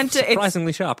 But it's meant to. It's,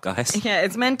 Surprisingly sharp, guys. yeah,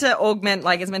 it's meant to augment.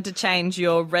 Like it's meant to change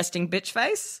your resting bitch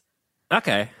face.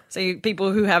 Okay. So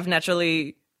people who have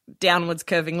naturally downwards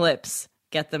curving lips,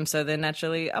 get them so they're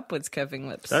naturally upwards curving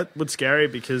lips. That would scary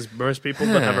because most people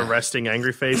that have a resting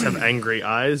angry face have angry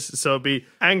eyes. So it'd be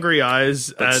angry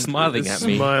eyes But and smiling a at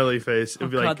me. smiley face.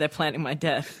 It'd be God, like, they're planning my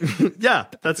death. yeah,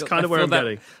 that's kind of where I'm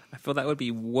getting. I feel that would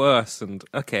be worse. And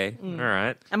okay, Mm. all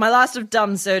right. And my last of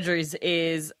dumb surgeries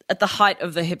is at the height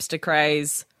of the hipster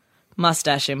craze,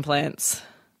 mustache implants.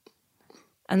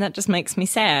 And that just makes me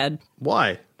sad.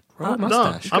 Why? Grow a No,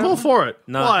 mustache. I'm all for it.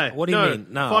 No, Why? what do you mean?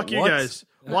 No, fuck you what? guys.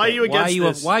 Why are you against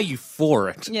this? Why are you for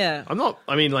it? Yeah. I'm not.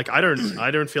 I mean, like, I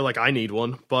don't feel like I need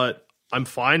one, but I'm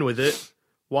fine with it.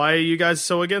 Why are you guys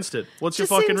so against it? What's your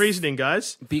Just fucking seems reasoning,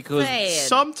 guys? Because Sad.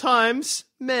 Sometimes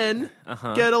men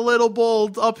get a little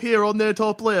bald up here on their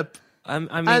top lip, I mean,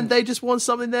 and they just want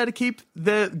something there to keep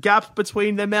the gap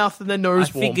between their mouth and their nose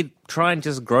I warm. figured try and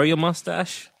just grow your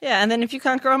mustache. Yeah, and then if you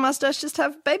can't grow a mustache, just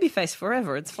have baby face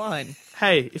forever. It's fine.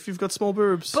 Hey, if you've got small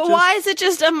boobs, But just- why is it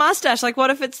just a mustache? Like, what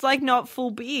if it's, like, not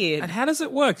full beard? And how does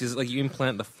it work? Is it like you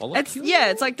implant the follicle?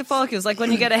 It's like the follicles. Like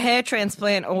when you get a hair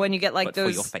transplant or when you get, like, But for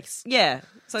those... your face. Yeah.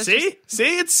 So it's See? just-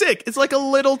 See? It's sick. It's like a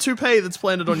little toupee that's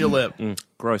planted on your lip.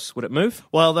 Gross. Would it move?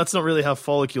 Well, that's not really how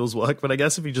follicles work, but I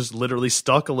guess if you just literally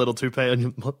stuck a little toupee on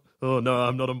your... Oh, no,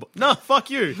 I'm not on... No,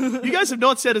 fuck you. You guys have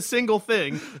not said a single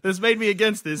thing that's made me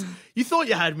against this. You thought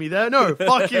you had me there. No,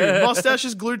 fuck you. Mustache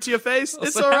is glued to your face.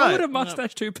 It's So all how right. would a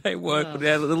mustache toupee work? With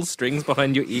little strings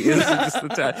behind your ears.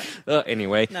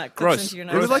 Anyway, No, it clips gross. into your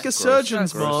It was nose. like a Gross.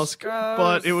 surgeon's Gross. mask,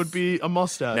 but it would be a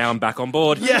mustache. Now I'm back on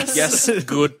board. Yes. Yes.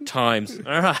 Good times.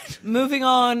 All right. Moving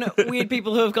on, weird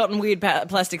people who have gotten weird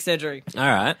plastic surgery. All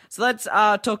right. So let's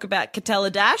talk about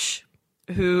Katella Dash,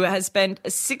 who has spent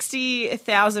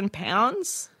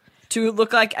 £60,000 to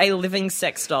look like a living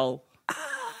sex doll.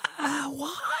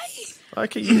 Why?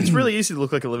 Okay, it's really easy to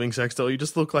look like a living sex doll. You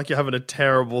just look like you're having a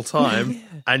terrible time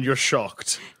and you're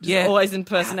shocked. Yeah. Always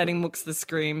impersonating Mooks the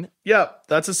Scream. Yep,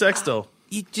 that's a sex doll.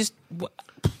 You just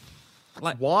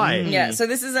like Why? Yeah, so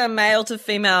this is a male to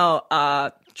female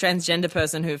transgender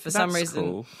person who, for some That's reason,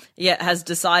 cool. has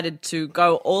decided to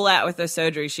go all out with her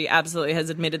surgery. She absolutely has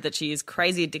admitted that she is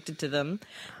crazy addicted to them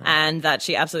and that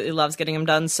she absolutely loves getting them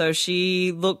done. So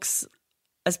she looks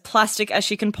as plastic as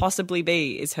she can possibly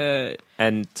be, is her...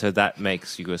 And so that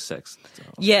makes you a sex doll.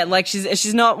 Yeah, like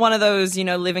she's not one of those,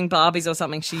 living Barbies or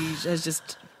something. She has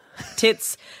just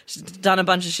tits. She's done a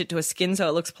bunch of shit to her skin so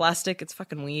it looks plastic. It's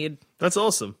fucking weird. That's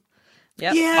awesome.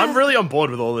 Yep. I'm really on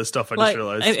board with all this stuff, I Like, just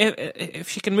realized. if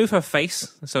she can move her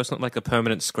face, so it's not like a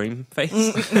permanent scream face.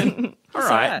 All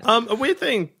right. A weird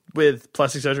thing with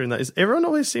plastic surgery and that is everyone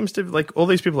always seems to, like, all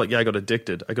these people are like, yeah, I got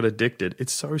addicted.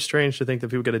 It's so strange to think that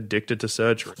people get addicted to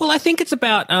surgery. Well, I think it's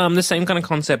about the same kind of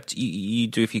concept you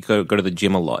do if you go to the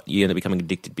gym a lot. You end up becoming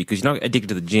addicted because you're not addicted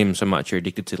to the gym so much. You're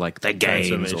addicted to, like, the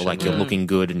games or, Transformation. like, you're looking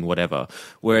good and whatever.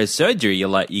 Whereas surgery, you're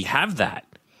like, you have that,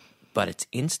 but it's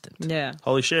instant. Yeah.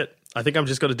 Holy shit. I think I'm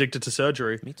just got addicted to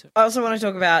surgery. Me too. I also want to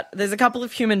talk about, there's a couple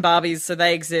of human Barbies, so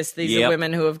they exist. These Yep. are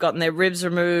women who have gotten their ribs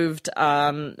removed,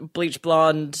 bleach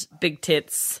blonde, big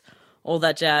tits, all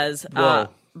that jazz. Whoa.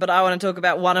 But I want to talk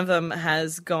about one of them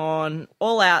has gone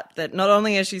all out, that not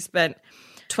only has she spent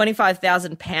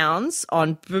 £25,000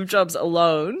 on boob jobs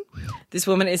alone, this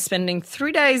woman is spending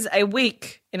 3 days a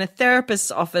week in a therapist's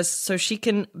office so she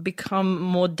can become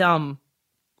more dumb.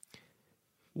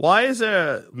 Why is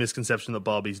there a misconception that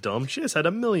Barbie's dumb? She has had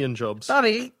a million jobs.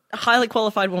 Barbie, a highly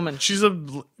qualified woman. She's a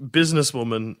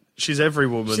businesswoman. She's every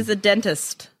woman. She's a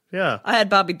dentist. yeah. I had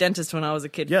Barbie dentist when I was a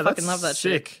kid. Yeah, Fucking that's love that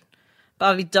shit. sick.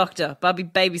 Barbie doctor, Barbie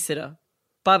babysitter,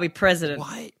 Barbie president.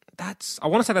 Why? I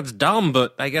want to say that's dumb,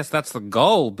 but I guess that's the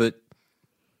goal. But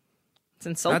It's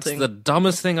that's insulting. the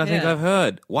dumbest thing I think Yeah. I've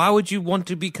heard. Why would you want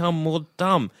to become more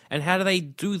dumb? And how do they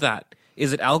do that?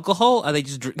 Is it alcohol? Are they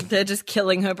just drink? They're just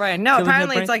killing her brain. No, Killing her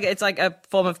apparently brain? it's like a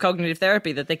form of cognitive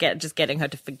therapy that they get just getting her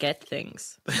to forget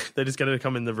things. They just get her to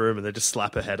come in the room and they just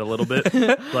slap her head a little bit.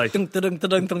 like, Dun, dun, dun,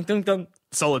 dun, dun, dun, dun.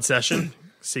 solid session.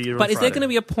 See you on But is there Friday. going to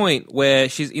be a point where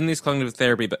she's in this cognitive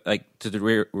therapy, but like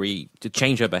to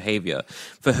change her behavior,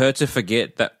 for her to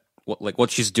forget that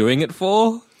what she's doing it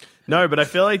for? No, but I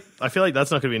feel like that's not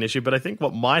going to be an issue. But I think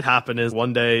what might happen is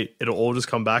one day it'll all just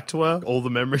come back to her, all the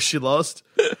memories she lost,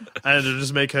 and it'll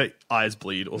just make her eyes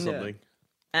bleed or something.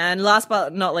 And last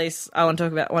but not least, I want to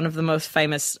talk about one of the most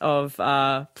famous of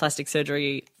plastic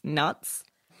surgery nuts,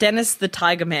 Dennis the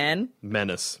Tiger Man.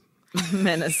 Menace.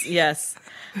 Menace, yes.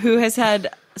 Who has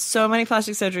had so many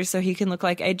plastic surgeries so he can look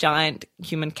like a giant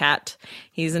human cat.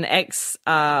 He's an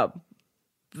ex-vet,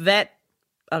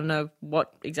 I don't know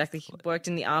what exactly he worked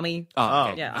in the army.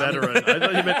 Oh, Yeah, veteran. I thought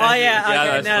you meant Oh yeah, I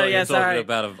okay, was no, yeah, talking sorry.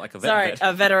 about a vet Sorry, vet.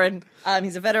 a veteran.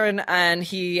 He's a veteran, and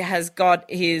he has got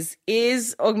his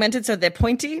ears augmented so they're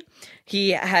pointy.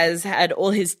 He has had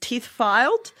all his teeth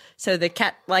filed so they're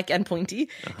cat-like and pointy.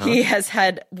 He has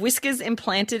had whiskers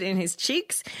implanted in his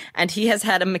cheeks, and he has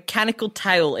had a mechanical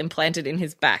tail implanted in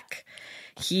his back.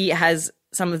 He has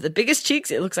some of the biggest cheeks.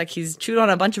 It looks like he's chewed on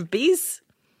a bunch of bees.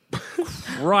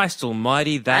 Christ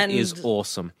almighty, that And- is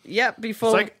awesome. Yeah, before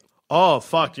It's like, oh,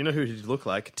 fuck. You know who he'd look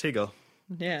like? Tigger.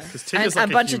 yeah, Tigger's and like a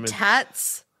a bunch human. of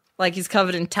tats. Like he's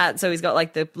covered in tats, so he's got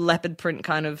like the leopard print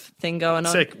kind of thing going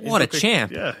on. Sick. What a He's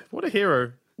champ. Yeah, what a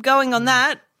hero. Going on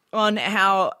that, on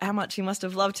how much he must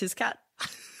have loved his cat.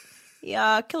 He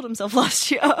killed himself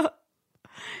last year.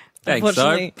 Thanks,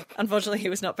 so. Unfortunately, he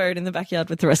was not buried in the backyard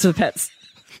with the rest of the pets.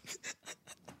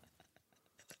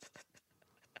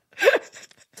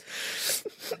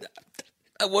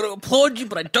 I want to applaud you,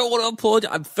 but I don't want to applaud you.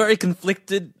 I'm very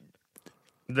conflicted.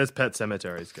 There's pet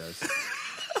cemeteries, guys.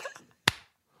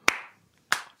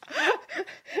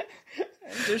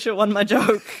 Dusha won my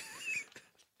joke.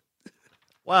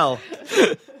 Well,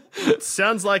 it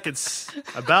sounds like it's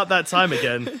about that time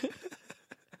again.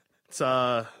 It's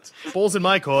balls in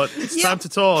my court. It's time to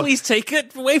talk. Please take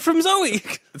it away from Zoe.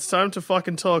 It's time to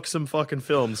fucking talk some fucking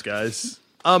films, guys.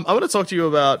 I want to talk to you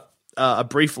about a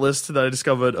brief list that I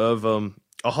discovered of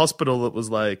a hospital that was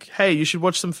like, hey, you should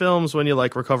watch some films when you're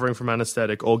like recovering from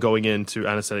anesthetic or going into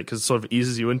anesthetic because it sort of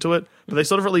eases you into it. But they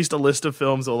sort of released a list of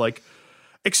films that were like,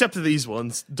 except for these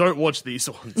ones, don't watch these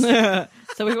ones.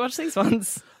 So we watched these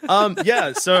ones.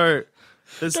 Yeah, so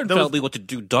Don't tell me what to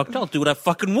do, doctor. I'll do what I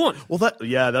fucking want. well,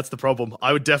 that's the problem.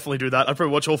 I would definitely do that. I'd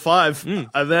probably watch all 5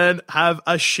 and then have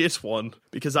a shit one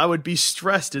because I would be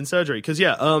stressed in surgery. Because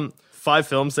 5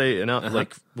 films they announced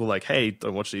were like, hey,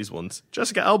 don't watch these ones.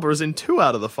 Jessica Alba is in 2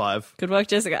 out of the 5. Good work,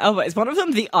 Jessica Alba. Is one of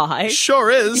them The Eye? Sure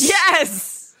is.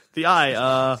 Yes! The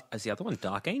Eye. Is the other one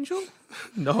Dark Angel?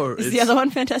 No, Is it's the other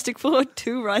one Fantastic Four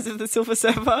 2 Rise of the Silver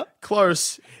Surfer?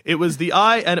 close. It was The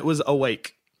Eye and it was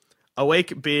Awake.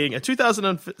 Awake being a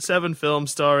 2007 film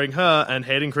starring her and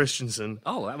Hayden Christensen.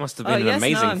 Oh, that must have been an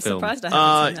amazing I'm film. surprised I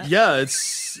haven't seen that. Yeah,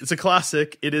 it's a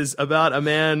classic. It is about a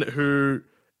man who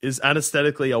is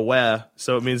anesthetically aware,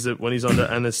 so it means that when he's under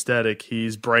anesthetic,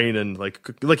 he's brain and like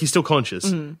he's still conscious.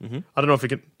 Mm-hmm. I don't know if he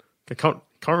can. I can't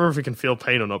remember if he can feel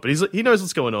pain or not, but he knows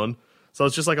what's going on. So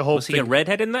it's just like a whole Was he thing. a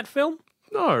redhead in that film?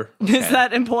 No, Is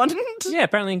that important? Yeah,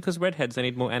 apparently because redheads, they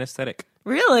need more anesthetic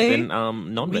Really? than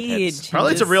non-redheads. Weird.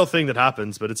 probably it's a real thing that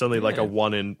happens, but it's only like a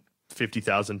 1 in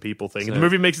 50,000 people thing. The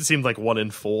movie makes it seem like 1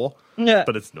 in 4, Yeah.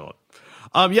 but it's not.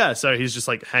 So he's just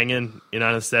like hanging in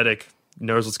anesthetic,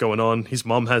 knows what's going on. His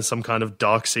mom has some kind of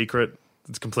dark secret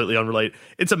that's completely unrelated.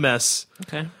 It's a mess.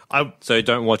 Okay. So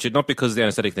don't watch it, not because of the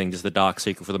anesthetic thing, just the dark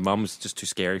secret for the mum is just too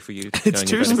scary for you. It's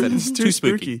going into anesthetic. it's too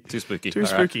spooky. Too spooky. Too All right.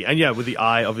 spooky. And yeah, with the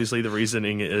eye, obviously the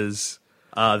reasoning is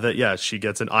that she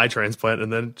gets an eye transplant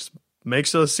and then just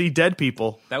makes her see dead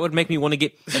people. That would make me want to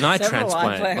get an eye Several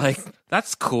eye transplant. plans. Like,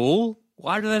 that's cool.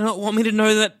 Why do they not want me to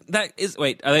know that is?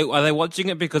 Wait, are they watching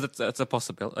it because it's a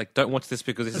possibility? Like, don't watch this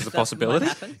because this is a possibility.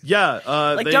 Yeah.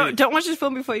 Like, don't watch this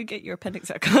film before you get your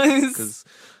appendix out, guys.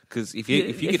 Because if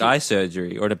you get eye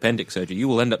surgery or an appendix surgery, you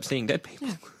will end up seeing dead people,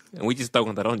 and we just don't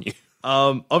want that on you.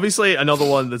 Obviously, another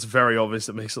one that's very obvious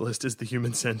that makes the list is the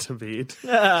Human Centipede.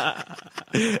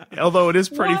 Although it is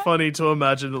pretty funny to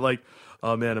imagine that, like,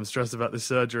 oh man, I'm stressed about this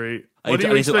surgery. I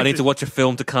need to watch a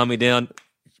film to calm me down.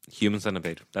 Human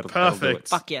Centipede. That'll do Perfect. it.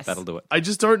 Fuck yes. That'll do it. I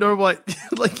just don't know why.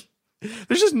 Like,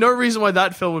 there's just no reason why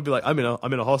that film would be like, I'm in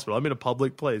a hospital. I'm in a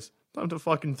public place. Time to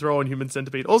fucking throw on Human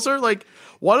Centipede. Also, like,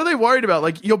 what are they worried about?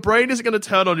 Like, your brain isn't going to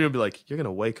turn on you and be like, you're going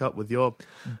to wake up with your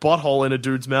butthole in a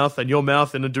dude's mouth and your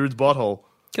mouth in a dude's butthole.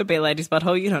 Could be a lady's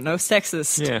butthole, you don't know.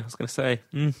 Sexist. Yeah, I was gonna say.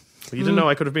 You didn't know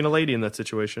I could have been a lady in that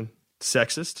situation.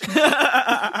 Sexist.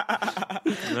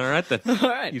 All right then. All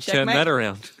right, you've checkmate. turned that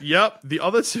around. Yep. The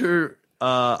other 2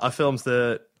 are films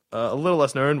that are a little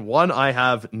less known. One I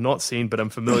have not seen, but I'm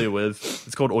familiar with.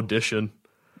 It's called Audition.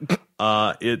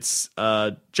 It's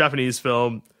a Japanese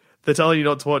film. They're telling you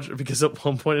not to watch it because at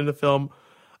one point in the film,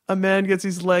 a man gets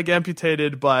his leg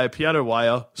amputated by a piano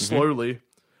wire slowly.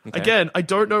 Okay. Again, I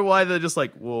don't know why they're just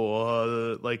like,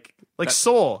 whoa, like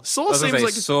Saw. Saw I was gonna seems say,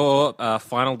 like Saw,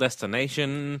 Final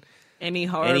Destination. Any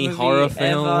horror Any movie horror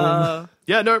film? ever.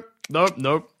 yeah,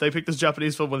 nope. They picked this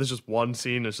Japanese film where there's just one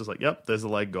scene. It's just like, yep, there's the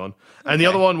leg gone. And the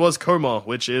other one was Coma,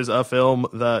 which is a film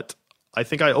that I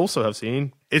think I also have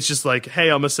seen. It's just like, hey,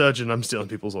 I'm a surgeon. I'm stealing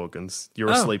people's organs. You're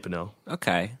a sleeper now.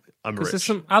 Okay. I'm Because rich. there's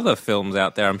some other films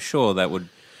out there, I'm sure, that would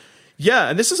Yeah,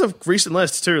 and this is a recent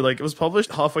list too. Like, it was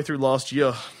published halfway through last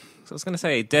year. So I was going to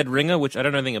say Dead Ringer, which I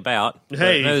don't know anything about.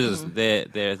 Hey.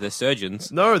 They're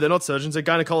surgeons. No, they're not surgeons. They're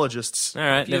gynecologists. All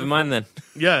right, never mind then.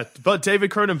 Yeah, but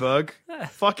David Cronenberg,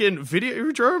 fucking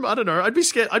Videodrome. I don't know. I'd be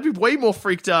scared. I'd be way more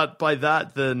freaked out by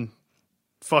that than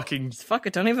fucking. Fuck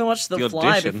it, don't even watch The Fly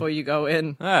audition. before you go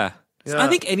in. So I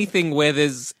think anything where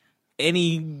there's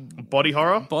any body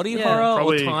horror. horror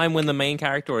Probably. or time when the main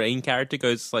character or main character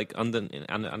goes like under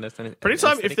Pretty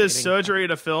time if there's surgery in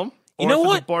a film. Or You know if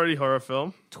what? It's a body horror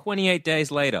film. 28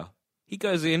 days later, he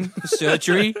goes in for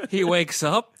surgery. He wakes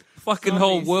up. Fucking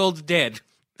whole Zombies. world's dead.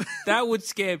 That would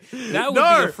scare. That would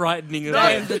No. be a frightening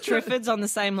Dave, event. the Triffids on the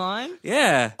same line.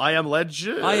 Yeah. I Am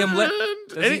Legend. I am.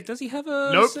 Any- Does he have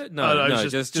a? Nope. No.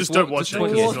 Just don't watch it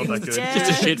because it's not that good.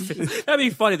 Just a shit film. That'd be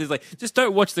funny. There's like, just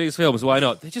don't watch these films. Why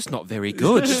not? They're just not very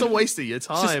good. It's just a waste of your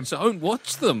time. Just don't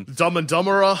watch them. Dumb and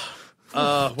Dumberer.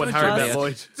 When Harry Met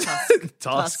Lloyd.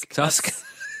 Tusk. Tusk.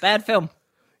 Bad film.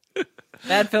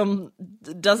 Bad film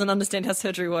doesn't understand how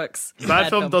surgery works.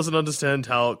 Bad film doesn't understand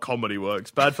how comedy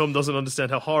works. Bad film doesn't understand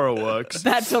how horror works.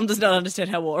 Bad film does not understand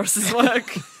how walruses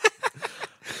work.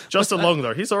 Justin Long,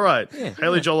 though, he's all right.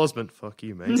 Haley Joel Osment, fuck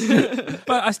you, mate.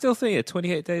 But I still think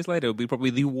 28 days later would be probably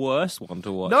the worst one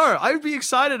to watch. No, I would be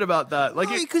excited about that. Like,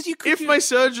 No, 'cause you could if my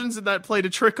surgeons in that played a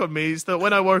trick on me, so that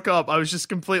when I woke up, I was just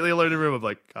completely alone in the room. I'm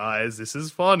like, guys, this is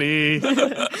funny.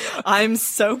 I'm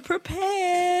so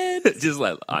prepared. Just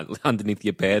like underneath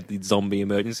your bed, the zombie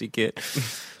emergency kit.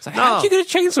 It's like, how did you get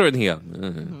a chainsaw in here?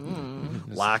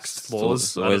 Lax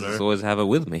floors. I don't know. Always have it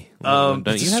with me. It's Don't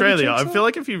you have a Australia. I chainsaw? feel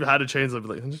like if you had a chainsaw, I'd be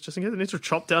like, just in case I need to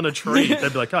chop down a tree,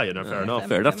 they'd be like, oh, fair enough.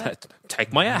 Fair enough.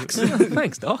 Take my axe.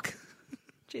 Thanks, Doc.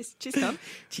 She's done.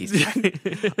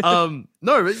 Jeez.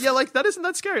 No, but yeah, like, that isn't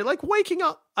that scary. Like, waking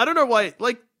up, I don't know why,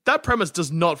 like, that premise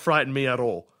does not frighten me at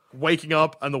all. Waking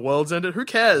up and the world's ended, who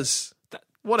cares?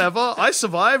 Whatever, I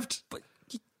survived.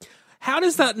 How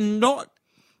does that not?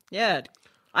 Yeah.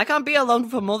 I can't be alone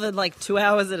for more than like 2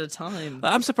 hours at a time.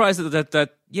 I'm surprised that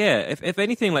yeah. If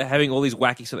anything, like having all these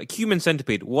wacky stuff, like Human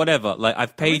Centipede, whatever. Like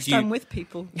I've paid Next you. time with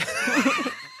people.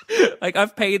 Like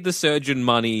I've paid the surgeon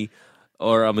money,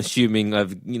 or I'm assuming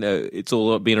it's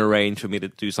all been arranged for me to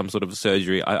do some sort of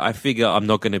surgery. I figure I'm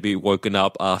not going to be woken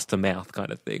up ass to mouth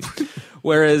kind of thing.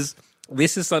 Whereas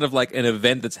this is sort of like an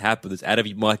event that's happened that's out of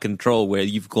my control, where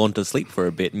you've gone to sleep for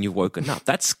a bit and you've woken up.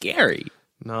 That's scary.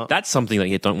 No. That's something that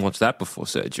you don't watch that before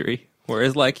surgery.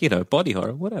 Whereas like body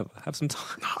horror, whatever. Have some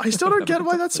time. I still don't get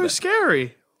why that's so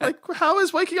scary. Like, how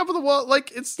is waking up in the world,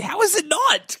 like, How is it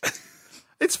not?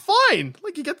 it's fine.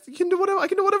 Like, you can do whatever, I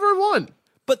can do whatever I want.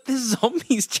 But there's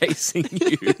zombies chasing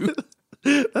you.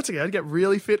 That's okay, I'd get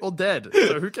really fit or dead,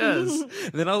 so who cares?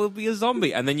 Then I'll be a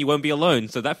zombie, and then you won't be alone.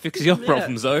 So that fixes your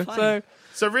problems, though. fine.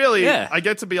 So really, Yeah. I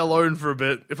get to be alone for a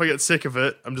bit. If I get sick of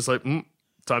it, I'm just like,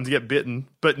 time to get bitten,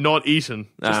 but not eaten.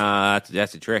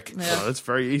 That's a trick. Oh, that's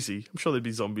very easy. I'm sure there'd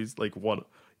be zombies like one.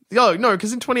 Yo, no,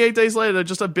 because in 28 days later,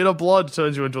 just a bit of blood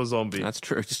turns you into a zombie. That's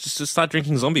true. Just start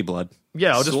drinking zombie blood.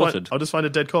 Yeah, I'll Sorted. just find a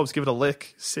dead corpse, give it a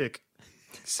lick. Sick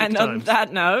And on times.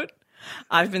 that note,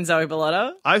 I've been Zoe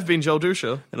Bellotto. I've been Joel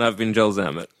Dusha. And I've been Joel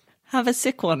Zammett. Have a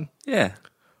sick one. Yeah.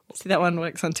 See, that one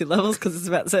works on 2 levels because it's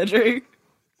about surgery.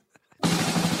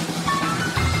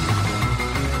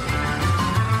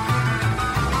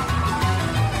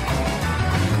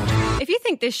 If you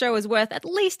think this show is worth at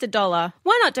least $1,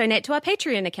 why not donate to our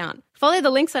Patreon account? Follow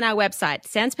the links on our website,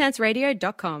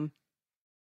 sanspantsradio.com.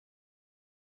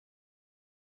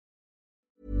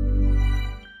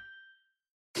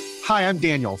 Hi, I'm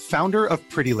Daniel, founder of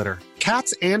Pretty Litter.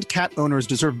 Cats and cat owners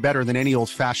deserve better than any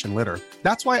old-fashioned litter.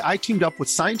 That's why I teamed up with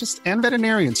scientists and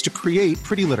veterinarians to create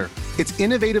Pretty Litter. Its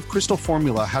innovative crystal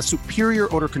formula has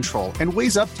superior odor control and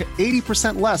weighs up to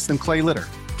 80% less than clay litter.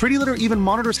 Pretty Litter even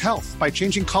monitors health by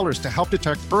changing colors to help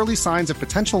detect early signs of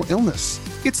potential illness.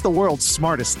 It's the world's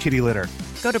smartest kitty litter.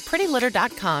 Go to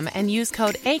prettylitter.com and use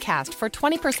code ACAST for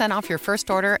 20% off your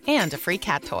first order and a free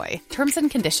cat toy. Terms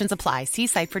and conditions apply. See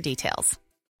site for details.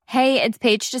 Hey, it's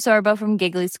Paige DeSorbo from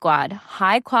Giggly Squad.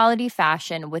 High quality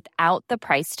fashion without the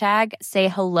price tag. Say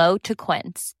hello to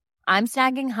Quince. I'm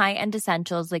snagging high-end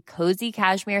essentials like cozy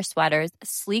cashmere sweaters,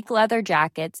 sleek leather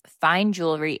jackets, fine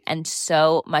jewelry, and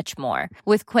so much more.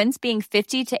 With Quince being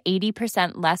 50 to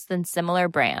 80% less than similar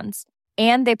brands.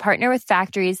 And they partner with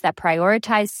factories that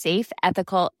prioritize safe,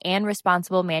 ethical, and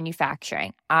responsible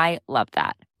manufacturing. I love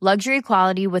that. Luxury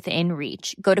quality within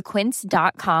reach. Go to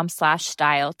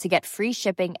quince.com/style to get free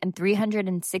shipping and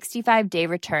 365-day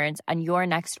returns on your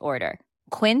next order.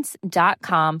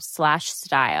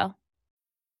 Quince.com/style.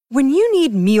 When you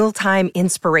need mealtime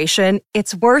inspiration,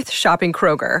 it's worth shopping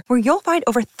Kroger, where you'll find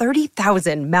over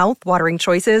 30,000 mouth-watering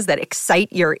choices that excite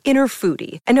your inner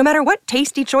foodie. And no matter what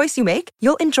tasty choice you make,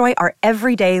 you'll enjoy our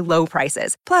everyday low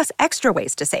prices, plus extra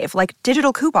ways to save, like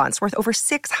digital coupons worth over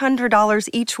 $600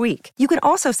 each week. You can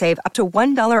also save up to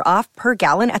 $1 off per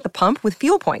gallon at the pump with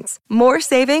fuel points. More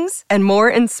savings and more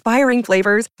inspiring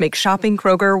flavors make shopping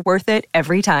Kroger worth it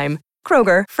every time.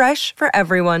 Kroger, fresh for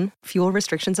everyone. Fuel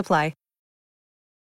restrictions apply.